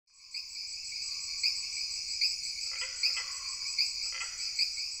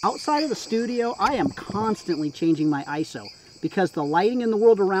Outside of the studio, I am constantly changing my ISO because the lighting in the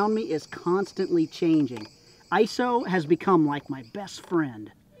world around me is constantly changing. ISO has become like my best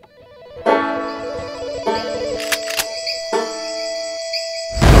friend.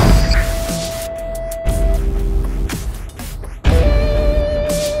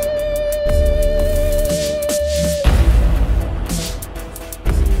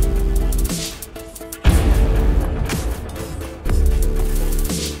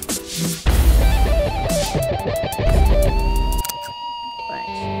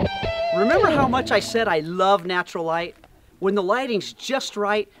 Remember how much I said I love natural light? When the lighting's just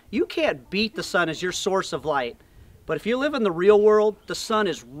right, you can't beat the sun as your source of light. But if you live in the real world, the sun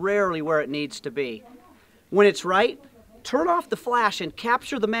is rarely where it needs to be. When it's right, turn off the flash and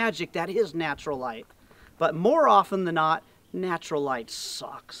capture the magic that is natural light. But more often than not, natural light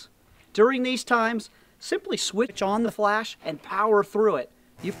sucks. During these times, simply switch on the flash and power through it.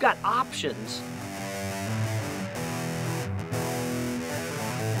 You've got options.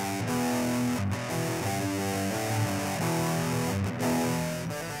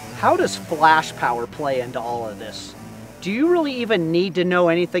 How does flash power play into all of this? Do you really even need to know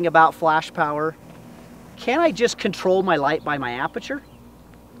anything about flash power? Can I just control my light by my aperture?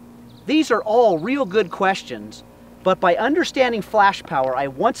 These are all real good questions, but by understanding flash power, I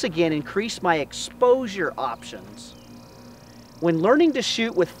once again increase my exposure options. When learning to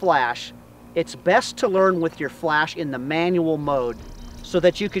shoot with flash, it's best to learn with your flash in the manual mode so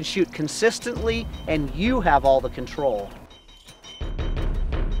that you can shoot consistently and you have all the control.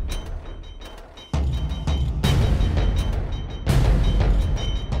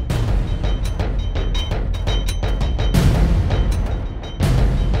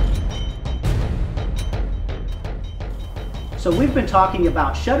 So we've been talking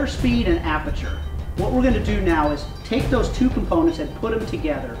about shutter speed and aperture. What we're going to do now is take those two components and put them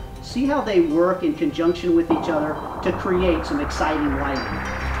together. See how they work in conjunction with each other to create some exciting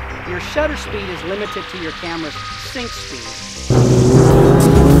lighting. Your shutter speed is limited to your camera's sync speed.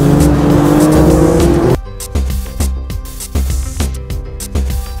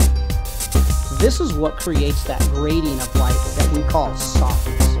 This is what creates that gradient of light that we call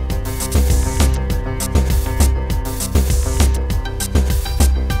softness.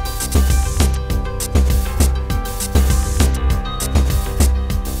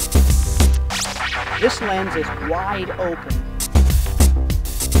 This lens is wide open.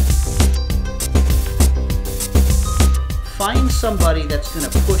 Find somebody that's going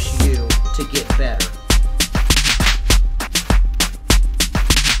to push you to get better.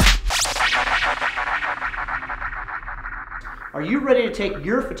 Are you ready to take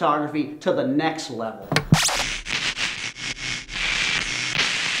your photography to the next level?